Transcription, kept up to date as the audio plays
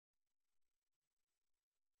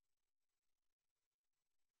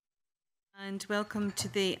And welcome to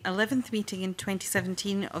the 11th meeting in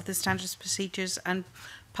 2017 of the Standards, Procedures and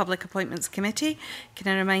Public Appointments Committee.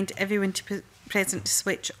 Can I remind everyone present to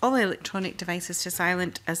switch all electronic devices to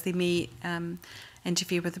silent, as they may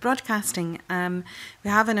interfere with the broadcasting. We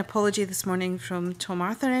have an apology this morning from Tom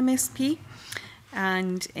Arthur MSP.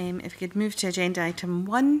 And if we could move to agenda item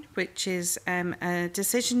 1, which is a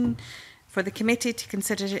decision for the committee to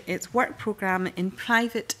consider its work programme in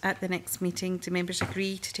private at the next meeting. Do members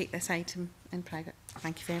agree to take this item in private?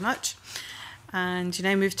 Thank you very much. And you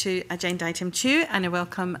now move to agenda item 2, and I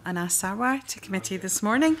welcome Anas Sarwar to committee this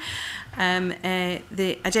morning.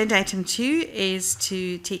 The agenda item 2 is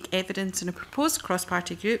to take evidence on a proposed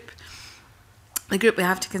cross-party group. The group we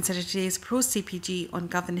have to consider today is proposed CPG on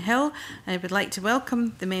Govanhill. I would like to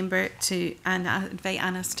welcome the member and invite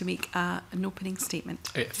Anas to make an opening statement.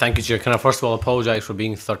 Thank you, Chair. Can I first of all apologise for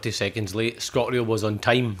being 30 seconds late? ScotRail was on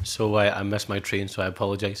time, so I missed my train, so I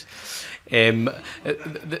apologise.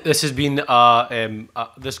 This has been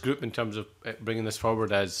this group, in terms of bringing this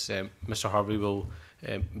forward, as Mr Harvey will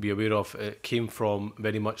be aware of, came from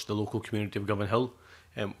very much the local community of Govanhill.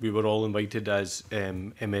 We were all invited as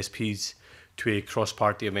MSPs to a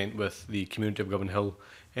cross-party event with the community of Govanhill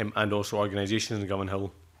and also organisations in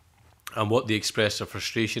Govanhill. And what they expressed their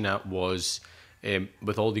frustration at was,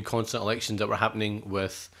 with all the constant elections that were happening,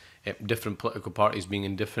 with different political parties being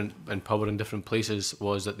in power in different places,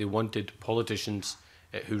 was that they wanted politicians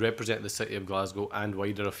who represent the city of Glasgow and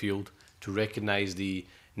wider afield to recognise the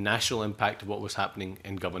national impact of what was happening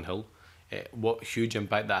in Govanhill, what huge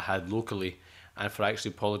impact that had locally, and for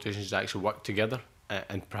actually politicians to actually work together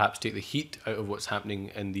and perhaps take the heat out of what's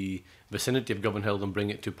happening in the vicinity of Govanhill and bring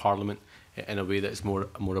it to Parliament in a way that is more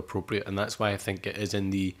appropriate. And that's why I think it is in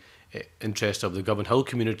the interest of the Govanhill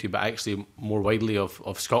community, but actually more widely of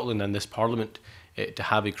Scotland and this Parliament, to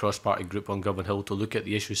have a cross-party group on Govanhill to look at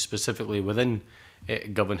the issues specifically within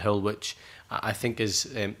Govanhill, which I think is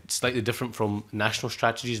slightly different from national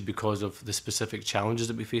strategies because of the specific challenges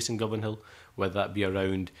that we face in Govanhill, whether that be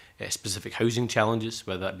around specific housing challenges,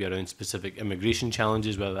 whether that be around specific immigration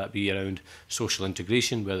challenges, whether that be around social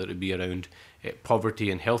integration, whether it be around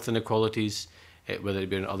poverty and health inequalities, whether it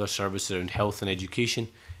be around other services around health and education,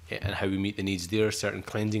 and how we meet the needs there, certain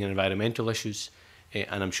cleansing and environmental issues.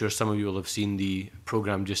 And I'm sure some of you will have seen the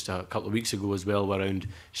programme just a couple of weeks ago as well, around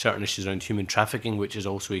certain issues around human trafficking, which is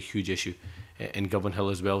also a huge issue in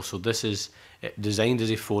Govanhill as well. So this is designed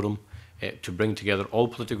as a forum to bring together all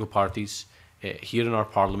political parties here in our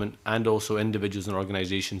Parliament, and also individuals and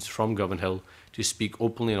organisations from Govanhill, to speak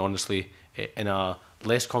openly and honestly in a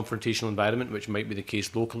less confrontational environment, which might be the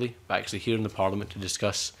case locally, but actually here in the Parliament, to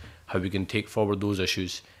discuss how we can take forward those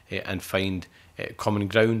issues and find common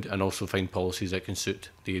ground, and also find policies that can suit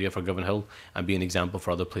the area for Govanhill and be an example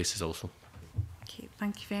for other places also. Okay,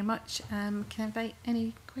 thank you very much. Can I invite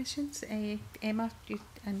any questions? Emma?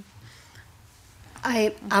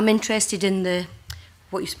 I'm interested in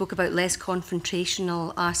what you spoke about, less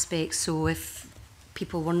confrontational aspects. So if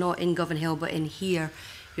people were not in Govanhill but in here,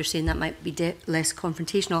 you're saying that might be less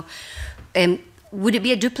confrontational. Would it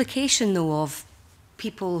be a duplication, though, of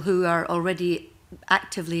people who are already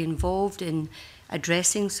actively involved in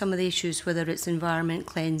addressing some of the issues, whether it's environment,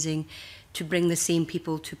 cleansing, to bring the same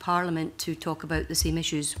people to Parliament to talk about the same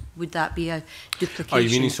issues? Would that be a duplication? Are you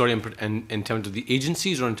meaning, sorry, in terms of the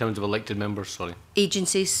agencies or in terms of elected members? Sorry.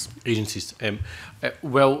 Agencies. Agencies.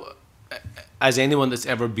 Well, as anyone that's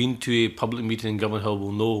ever been to a public meeting in Govanhill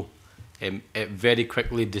will know, it very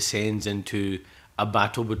quickly descends into a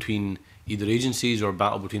battle between either agencies or a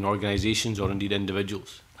battle between organisations or indeed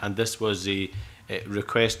individuals. And this was a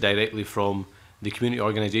request directly from the community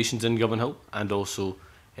organisations in Govanhill and also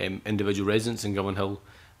individual residents in Govanhill,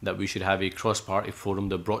 that we should have a cross-party forum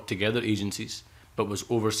that brought together agencies but was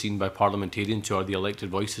overseen by parliamentarians who are the elected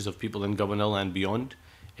voices of people in Govanhill and beyond,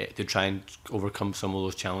 to try and overcome some of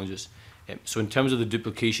those challenges. So in terms of the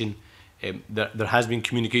duplication, there has been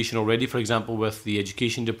communication already, for example, with the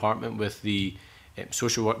Education Department, with the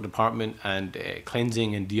Social Work Department and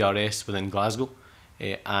Cleansing and DRS within Glasgow,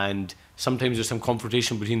 and sometimes there's some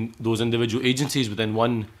confrontation between those individual agencies within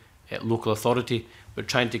one local authority, but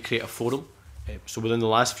trying to create a forum. So within the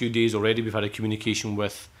last few days already, we've had a communication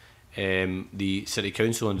with the City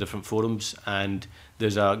Council in different forums, and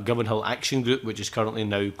there's a Govanhill Action Group which is currently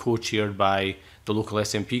now co-chaired by the local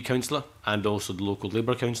SNP councillor and also the local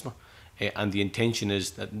Labour councillor, and the intention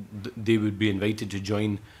is that they would be invited to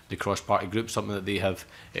join the cross-party group, something that they have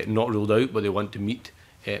not ruled out, but they want to meet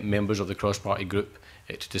members of the cross-party group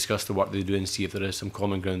to discuss the work they do and see if there is some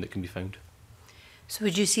common ground that can be found. So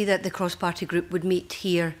would you see that the cross-party group would meet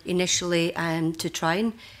here initially to try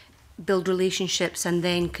and build relationships and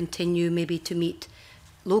then continue maybe to meet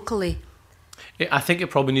locally? I think it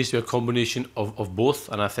probably needs to be a combination of both,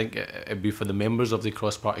 and I think it'd be for the members of the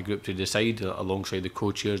cross-party group to decide alongside the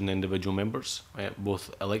co-chairs and individual members,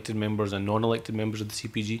 both elected members and non-elected members of the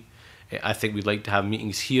CPG. I think we'd like to have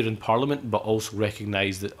meetings here in Parliament, but also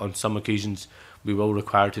recognise that on some occasions we will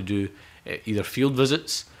require to do either field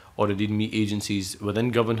visits or indeed meet agencies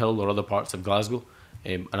within Govanhill or other parts of Glasgow.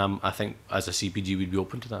 And I think as a CPG we'd be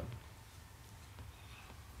open to that.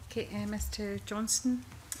 Okay, Mr Johnston.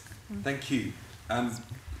 Thank you.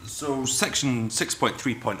 So section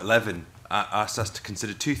 6.3.11 asks us to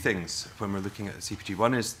consider two things when we're looking at the CPG.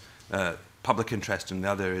 One is public interest, and the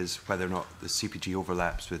other is whether or not the CPG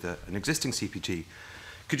overlaps with an existing CPG.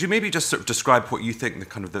 Could you maybe just sort of describe what you think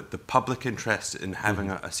the public interest in having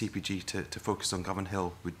a CPG to focus on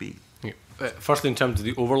Govanhill would be? Yeah. Firstly, in terms of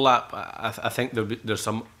the overlap, I think there's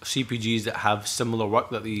some CPGs that have similar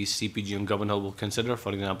work that the CPG in Govanhill will consider,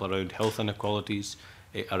 for example, around health inequalities,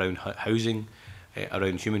 around housing,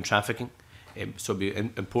 around human trafficking. So it'd be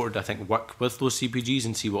important, I think, work with those CPGs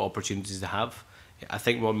and see what opportunities they have. I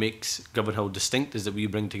think what makes Govanhill distinct is that we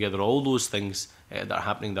bring together all those things that are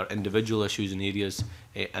happening, their individual issues and areas,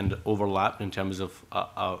 and overlap in terms of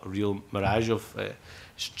a real mirage of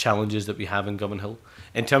challenges that we have in Govanhill.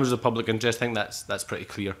 In terms of the public interest, I think that's pretty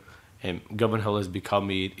clear. Govanhill has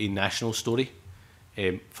become a national story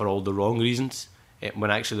for all the wrong reasons.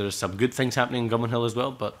 When actually there's some good things happening in Govanhill as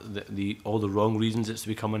well, but all the wrong reasons it's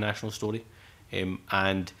become a national story.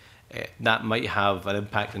 That might have an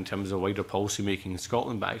impact in terms of wider policy making in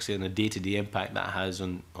Scotland, but actually in the day-to-day impact that has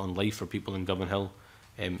on life for people in Govanhill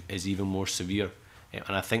is even more severe.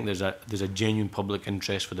 And I think there's a genuine public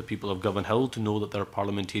interest for the people of Govanhill to know that their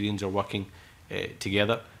parliamentarians are working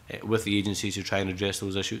together with the agencies to try and address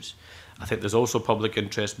those issues. I think there's also public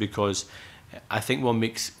interest because I think what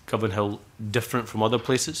makes Govanhill different from other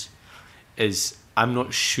places is I'm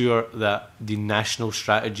not sure that the national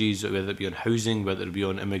strategies, whether it be on housing, whether it be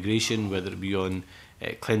on immigration, whether it be on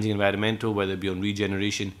cleansing environmental, whether it be on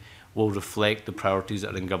regeneration, will reflect the priorities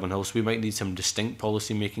that are in Govanhill. So we might need some distinct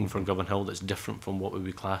policy making for Govanhill that's different from what would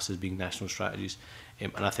be classed as being national strategies.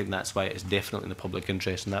 And I think that's why it's definitely in the public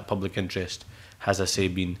interest, and that public interest has, I say,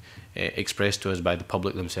 been expressed to us by the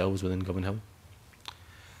public themselves within Govanhill.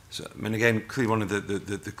 So, I mean, again, clearly one of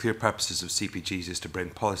the clear purposes of CPGs is to bring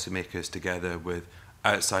policymakers together with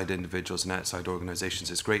outside individuals and outside organisations.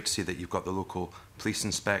 It's great to see that you've got the local police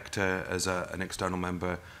inspector as an external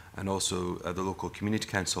member, and also the local community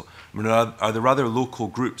council. I mean, are there other local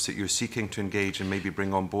groups that you're seeking to engage and maybe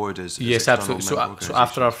bring on board as yes, absolutely. So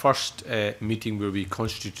after our first meeting where we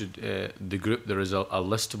constituted the group, there is a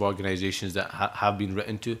list of organisations that have been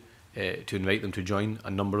written to invite them to join.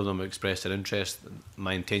 A number of them have expressed their interest.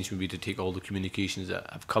 My intention would be to take all the communications that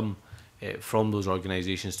have come from those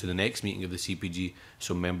organisations to the next meeting of the CPG,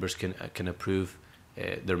 so members can approve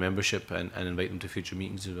their membership and invite them to future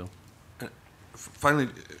meetings as well. Finally,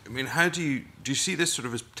 I mean, how do you see this sort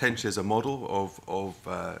of as potentially as a model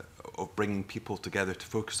of bringing people together to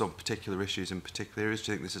focus on particular issues in particular areas?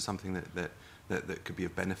 Do you think this is something that could be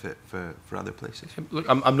of benefit for other places? Look,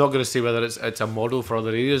 I'm not going to say whether it's a model for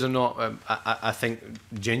other areas or not. I think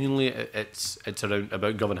genuinely it's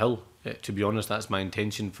about Govanhill. To be honest, that's my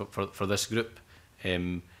intention for this group.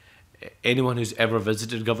 Anyone who's ever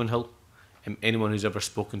visited Govanhill, anyone who's ever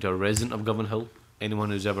spoken to a resident of Govanhill,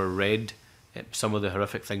 anyone who's ever read some of the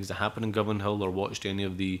horrific things that happen in Govanhill or watched any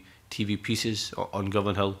of the TV pieces on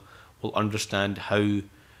Govanhill will understand how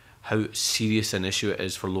serious an issue it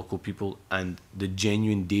is for local people and the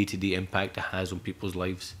genuine day-to-day impact it has on people's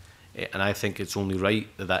lives. And I think it's only right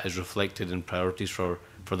that is reflected in priorities for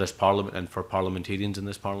this Parliament and for parliamentarians in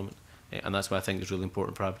this Parliament. And that's why I think it's really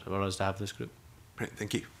important for us to have this group. Great,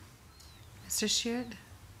 thank you. Mr Stewart.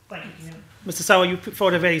 Thank you. Mr Sarwar, you put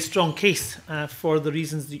forward a very strong case for the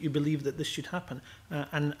reasons that you believe that this should happen,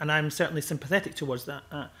 and I'm certainly sympathetic towards that.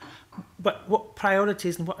 But what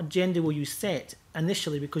priorities and what agenda will you set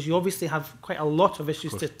initially? Because you obviously have quite a lot of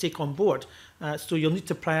issues to take on board, so you'll need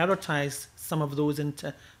to prioritise some of those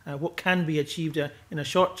into what can be achieved in a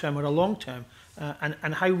short term or a long term.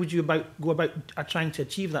 And how would you go about trying to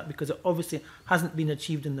achieve that? Because it obviously hasn't been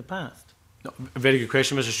achieved in the past. No, very good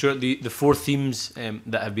question, Mr Stewart. The four themes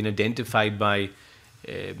that have been identified by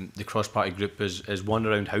the cross-party group is one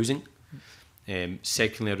around housing,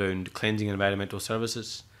 secondly around cleansing and environmental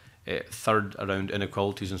services, third around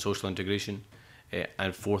inequalities and social integration,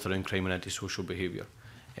 and fourth around crime and antisocial behaviour.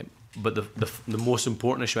 But the most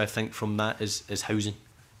important issue I think from that is housing.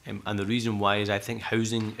 And the reason why is I think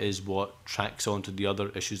housing is what tracks onto the other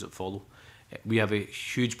issues that follow. We have a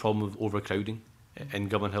huge problem with overcrowding in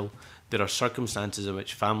Govanhill. There are circumstances in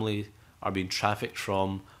which families are being trafficked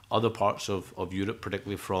from other parts of Europe,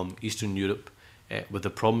 particularly from Eastern Europe, with the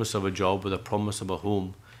promise of a job, with the promise of a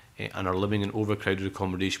home, and are living in overcrowded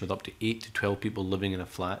accommodation with up to 8 to 12 people living in a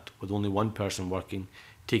flat, with only one person working,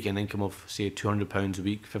 taking an income of, say, £200 a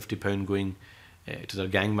week, £50 going to their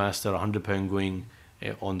gangmaster, £100 going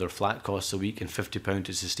on their flat costs a week, and £50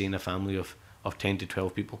 to sustain a family of 10 to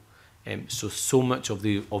 12 people. So much of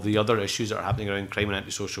the other issues that are happening around crime and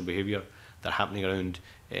antisocial behaviour, that are happening around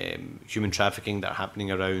human trafficking, that are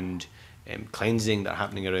happening around cleansing, that are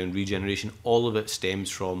happening around regeneration, all of it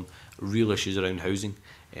stems from real issues around housing.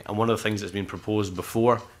 And one of the things that's been proposed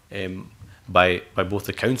before by both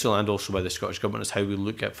the council and also by the Scottish Government is how we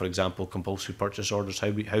look at, for example, compulsory purchase orders, how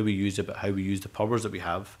we use it, but how we use the powers that we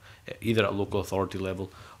have, either at a local authority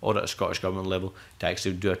level or at a Scottish Government level, to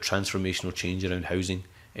actually do a transformational change around housing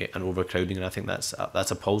and overcrowding. And I think that's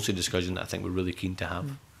a policy discussion that I think we're really keen to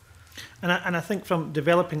have. And I think from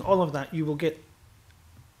developing all of that, you will get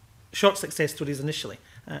short success stories initially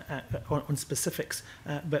on specifics,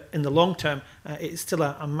 but in the long term, it's still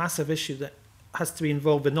a massive issue that has to be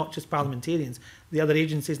involved with not just parliamentarians. The other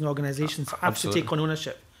agencies and organisations have to take on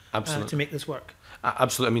ownership to make this work.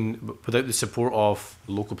 Absolutely. I mean, without the support of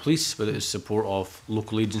local police, without the support of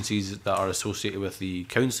local agencies that are associated with the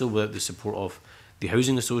council, without the support of the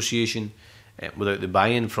housing association, without the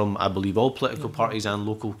buy-in from, I believe, all political parties and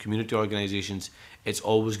local community organisations, it's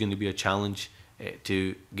always going to be a challenge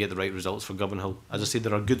to get the right results for Govanhill. As I said,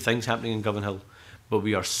 there are good things happening in Govanhill, but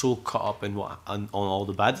we are so caught up in on all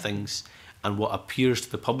the bad things, and what appears to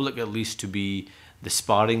the public at least to be the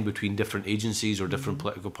sparring between different agencies or different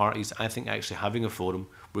political parties. I think actually having a forum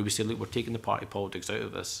where we say, look, we're taking the party politics out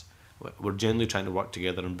of this, we're generally trying to work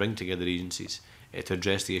together and bring together agencies to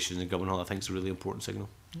address the issues in Govanhill, I think is a really important signal.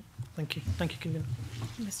 Thank you. Thank you, Convener.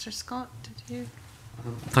 Mr Scott, did you?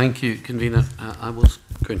 Thank you, Convener. I was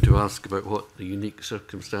going to ask about what the unique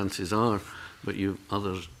circumstances are, but you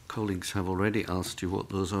other colleagues have already asked you what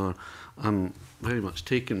those are. I'm very much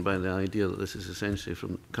taken by the idea that this is essentially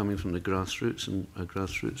coming from the grassroots and a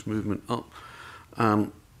grassroots movement up.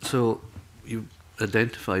 So you've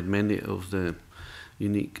identified many of the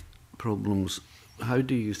unique problems. What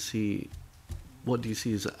do you see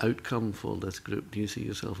as the outcome for this group? Do you see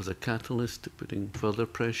yourself as a catalyst to putting further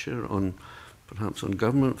pressure on, perhaps on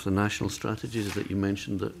government, for the national strategies that you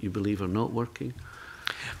mentioned that you believe are not working?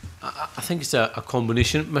 I think it's a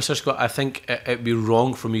combination, Mr Scott. I think it'd be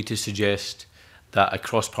wrong for me to suggest that a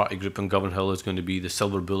cross-party group in Govanhill is going to be the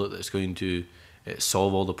silver bullet that's going to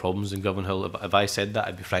solve all the problems in Govanhill. If I said that,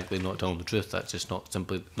 I'd be frankly not telling the truth. That's just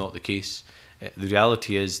simply not the case. The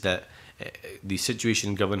reality is that the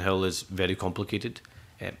situation in Govanhill is very complicated.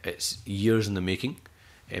 It's years in the making,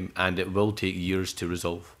 and it will take years to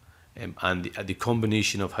resolve. And the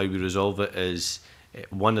combination of how we resolve it is,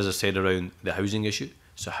 one, as I said, around the housing issue.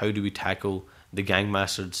 So how do we tackle the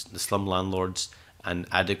gangmasters, the slum landlords, and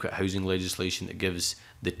adequate housing legislation that gives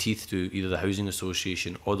the teeth to either the housing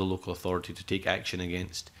association or the local authority to take action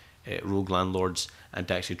against rogue landlords and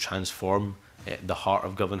to actually transform the heart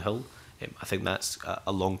of Govanhill. I think that's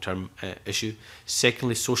a long-term issue.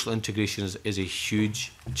 Secondly, social integration is a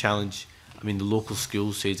huge challenge. I mean, the local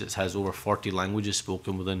school says it has over 40 languages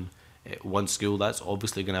spoken within one school. That's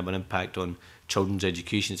obviously going to have an impact on children's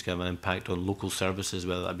education. It's going to have an impact on local services,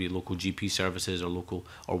 whether that be local GP services or local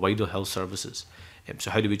or wider health services.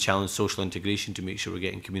 So how do we challenge social integration to make sure we're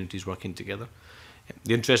getting communities working together?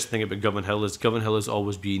 The interesting thing about Govanhill has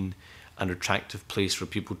always been an attractive place for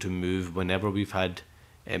people to move whenever we've had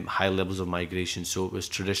high levels of migration. So it was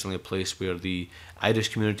traditionally a place where the Irish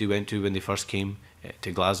community went to when they first came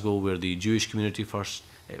to Glasgow, where the Jewish community first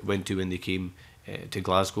went to when they came to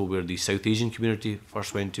Glasgow, where the South Asian community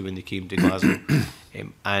first went to when they came to Glasgow.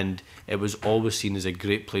 And it was always seen as a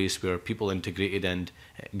great place where people integrated, and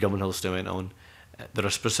Govanhill still went on. There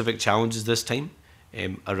are specific challenges this time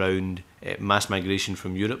around mass migration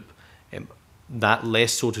from Europe. That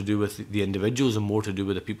less so to do with the individuals and more to do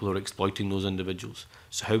with the people who are exploiting those individuals.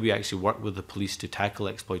 So how we actually work with the police to tackle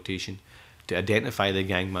exploitation, to identify the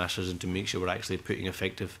gangmasters and to make sure we're actually putting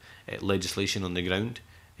effective legislation on the ground,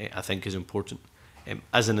 I think is important.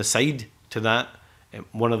 As an aside to that,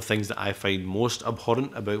 one of the things that I find most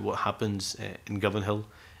abhorrent about what happens in Govanhill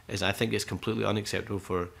is I think it's completely unacceptable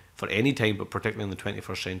for any time, but particularly in the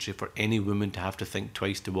 21st century, for any woman to have to think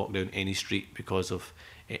twice to walk down any street because of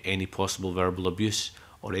any possible verbal abuse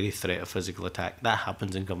or any threat of physical attack. That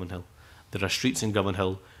happens in Govanhill. There are streets in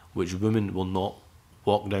Govanhill which women will not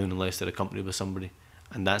walk down unless they're accompanied with somebody,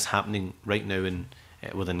 and that's happening right now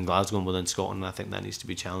within Glasgow and within Scotland. And I think that needs to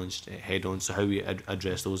be challenged head on. So how we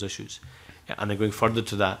address those issues. And then going further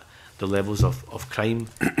to that, the levels of crime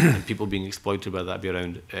and people being exploited, whether that be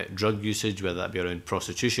around drug usage, whether that be around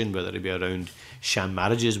prostitution, whether it be around sham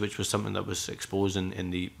marriages, which was something that was exposed in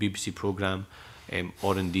the BBC programme,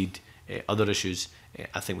 or indeed other issues.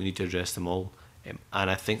 I think we need to address them all. And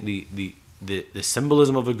I think the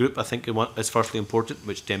symbolism of a group, I think, is firstly important,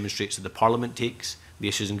 which demonstrates that the Parliament takes the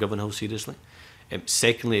issues in Govanhill seriously.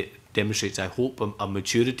 Secondly, it demonstrates, I hope, a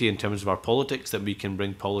maturity in terms of our politics, that we can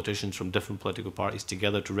bring politicians from different political parties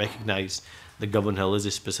together to recognise that Govanhill is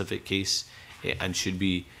a specific case and should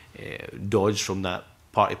be dodged from that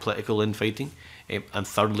party political infighting. And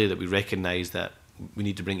thirdly, that we recognise that we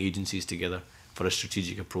need to bring agencies together for a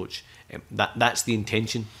strategic approach. That's the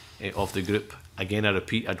intention of the group. Again, I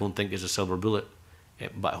repeat, I don't think it's a silver bullet,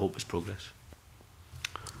 but I hope it's progress.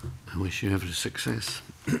 I wish you every success.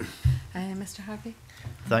 Mr Harvey?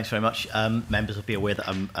 Thanks very much. Members will be aware that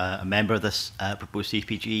I'm a member of this proposed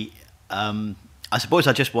CPG. I suppose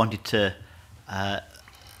I just wanted to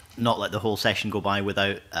not let the whole session go by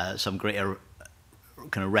without some greater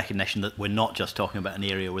kind of recognition that we're not just talking about an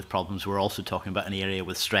area with problems, we're also talking about an area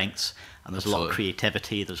with strengths, and there's Absolutely. A lot of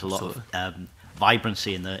creativity, there's a lot of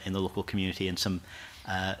vibrancy in the local community, and some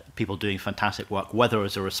people doing fantastic work, whether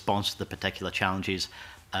as a response to the particular challenges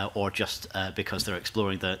or just because they're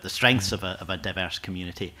exploring the strengths of a diverse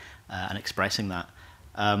community and expressing that.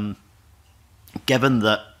 Given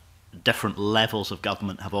that different levels of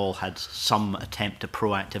government have all had some attempt to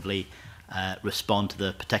proactively respond to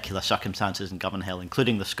the particular circumstances in Govanhill,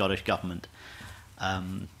 including the Scottish Government,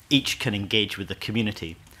 each can engage with the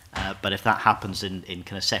community. But if that happens in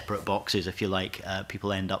kind of separate boxes, if you like,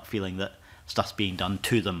 people end up feeling that stuff's being done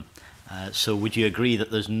to them. So would you agree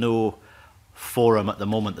that there's no forum at the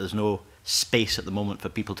moment, there's no space at the moment for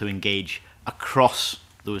people to engage across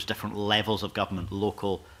those different levels of government,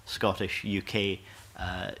 local, Scottish, UK,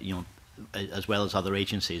 as well as other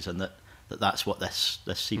agencies, and that's what this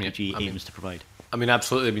CPG aims to provide? I mean,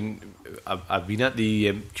 absolutely. I mean, I've been at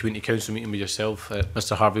the community council meeting with yourself,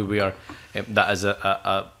 Mr Harvey, where that is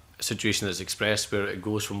a situation that's expressed where it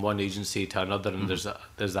goes from one agency to another, and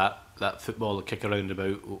there's that football kick around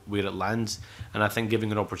about where it lands. And I think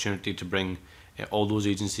giving an opportunity to bring all those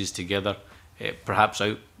agencies together, perhaps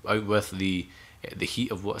out with the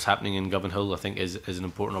heat of what's happening in Govanhill, I think is an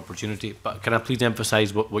important opportunity. But can I please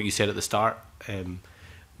emphasise what you said at the start,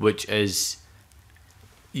 which is,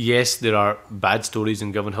 yes, there are bad stories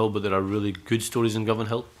in Govanhill, but there are really good stories in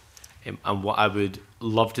Govanhill. And what I would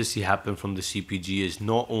love to see happen from the CPG is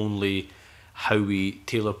not only how we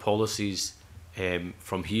tailor policies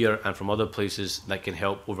from here and from other places that can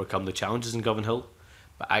help overcome the challenges in Govanhill,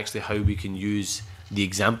 but actually how we can use the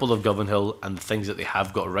example of Govanhill and the things that they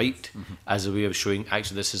have got right as a way of showing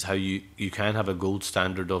actually this is how you can have a gold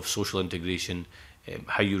standard of social integration,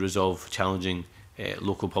 how you resolve challenging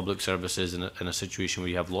local public services in a situation where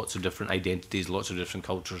you have lots of different identities, lots of different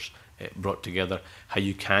cultures brought together, how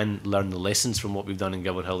you can learn the lessons from what we've done in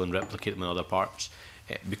Govanhill and replicate them in other parts.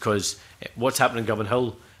 Because what's happening in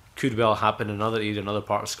Govanhill could well happen in another area, another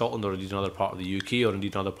part of Scotland, or indeed another part of the UK, or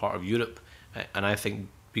indeed another part of Europe. And I think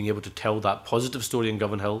being able to tell that positive story in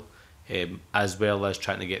Govanhill, as well as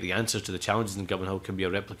trying to get the answers to the challenges in Govanhill, can be a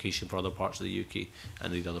replication for other parts of the UK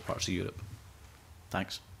and indeed other parts of Europe.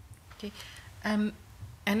 Thanks. Okay. And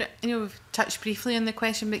we've touched briefly on the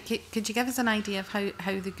question, but could you give us an idea of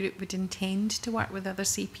how the group would intend to work with other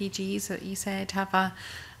CPGs that you said have a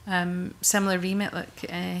similar remit, like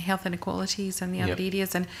health inequalities and the other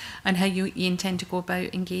areas, and how you intend to go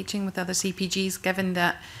about engaging with other CPGs, given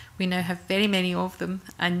that we now have very many of them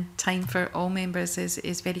and time for all members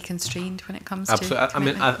is very constrained when it comes Absolutely. to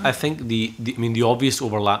commitment? I think the obvious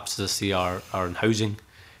overlaps, as I say, are in housing,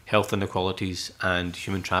 health inequalities and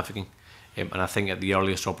human trafficking. And I think at the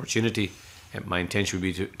earliest opportunity, my intention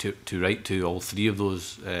would be to write to all three of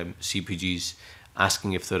those CPGs,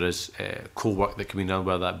 asking if there is co-work that can be done,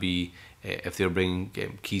 whether that be if they're bringing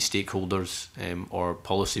key stakeholders or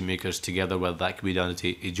policy makers together, whether that can be done at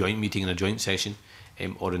a joint meeting and a joint session,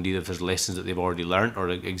 or indeed if there's lessons that they've already learned or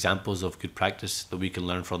examples of good practice that we can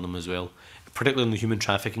learn from them as well, particularly on the human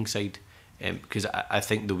trafficking side, because I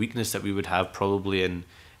think the weakness that we would have probably in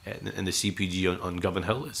the CPG on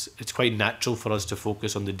Govanhill, it's quite natural for us to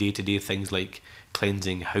focus on the day-to-day things like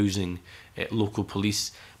cleansing, housing, local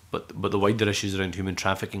police, but the wider issues around human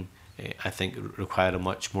trafficking, I think, require a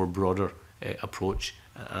much more broader approach,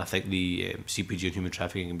 and I think the CPG on human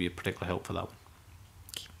trafficking can be a particular help for that one.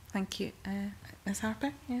 Thank you. Ms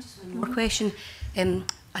Harper? Yes. One more question.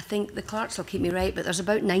 I think the clerks will keep me right, but there's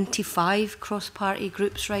about 95 cross-party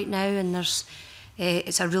groups right now, and there's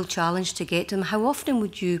it's a real challenge to get to them. How often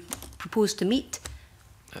would you propose to meet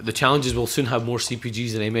the challenges will soon have more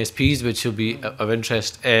CPGs and MSPs, which will be of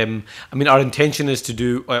interest. I mean, our intention is to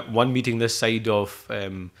do one meeting this side of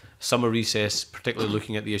summer recess, particularly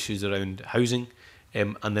looking at the issues around housing,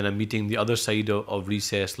 and then a meeting the other side of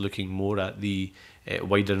recess, looking more at the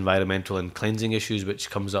wider environmental and cleansing issues, which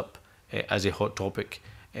comes up as a hot topic.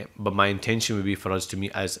 But my intention would be for us to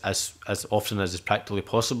meet as often as is practically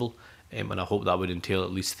possible. And I hope that would entail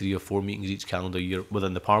at least 3 or 4 meetings each calendar year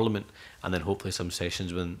within the Parliament, and then hopefully some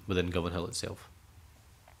sessions within Govanhill itself.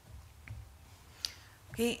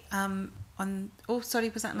 Okay. Oh, sorry.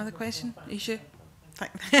 Was that another question? Are you sure?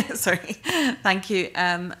 Sorry. Thank you.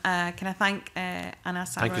 Can I thank Anna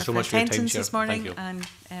Sarwar so for much for your time, attendance Chair. this morning, Thank you.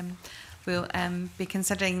 and we'll be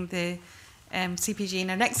considering the CPG in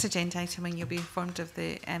our next agenda item, and you'll be informed of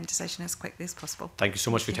the decision as quickly as possible. Thank you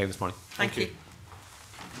so much for your time this morning. Thank you.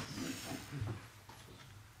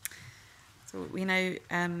 So we now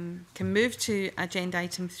can move to agenda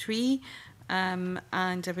item 3, and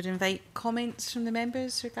I would invite comments from the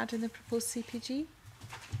members regarding the proposed CPG.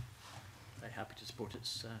 Very happy to support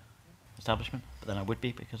its establishment, but then I would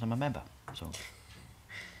be because I'm a member. So,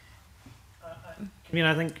 I mean,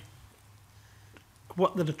 I think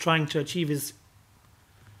what they're trying to achieve is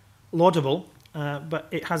laudable, but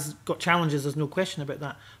it has got challenges, there's no question about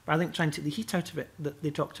that. But I think trying to take the heat out of it that they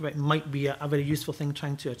talked about might be a very useful thing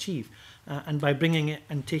trying to achieve. And by bringing it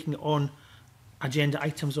and taking it on agenda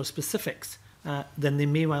items or specifics, then they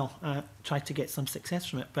may well try to get some success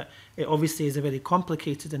from it. But it obviously is a very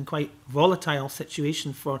complicated and quite volatile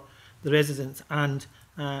situation for the residents and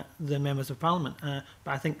the members of Parliament.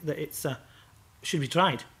 But I think that it's should be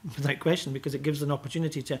tried, without question, because it gives an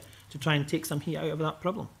opportunity to try and take some heat out of that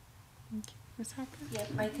problem. Thank you. Ms. Harper? Yeah,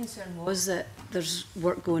 my concern was that there's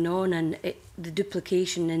work going on, and the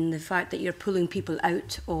duplication in the fact that you're pulling people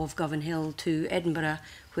out of Govanhill to Edinburgh,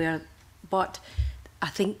 but I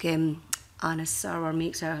think Anna Sarwar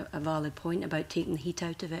makes a valid point about taking the heat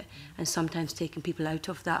out of it, and sometimes taking people out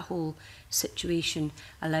of that whole situation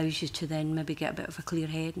allows you to then maybe get a bit of a clear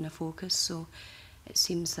head and a focus. So it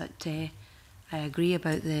seems that I agree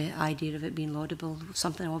about the idea of it being laudable.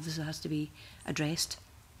 Something obviously has to be addressed.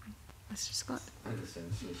 Mr. Scott? I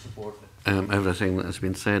essentially support everything that has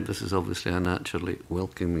been said. This is obviously a naturally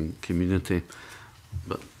welcoming community,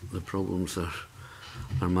 but the problems are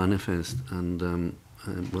manifest, and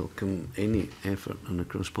I welcome any effort in a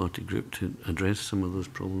cross-party group to address some of those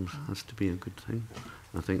problems. Has to be a good thing.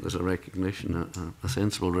 I think there's a recognition, a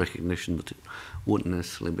sensible recognition that it won't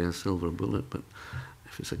necessarily be a silver bullet, but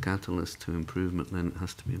if it's a catalyst to improvement, then it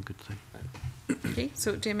has to be a good thing. Okay,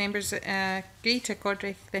 so do members agree to accord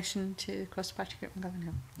recognition to the cross-party group in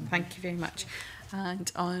Govanhill? Thank you very much.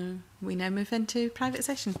 And we now move into private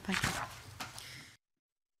session. Thank you.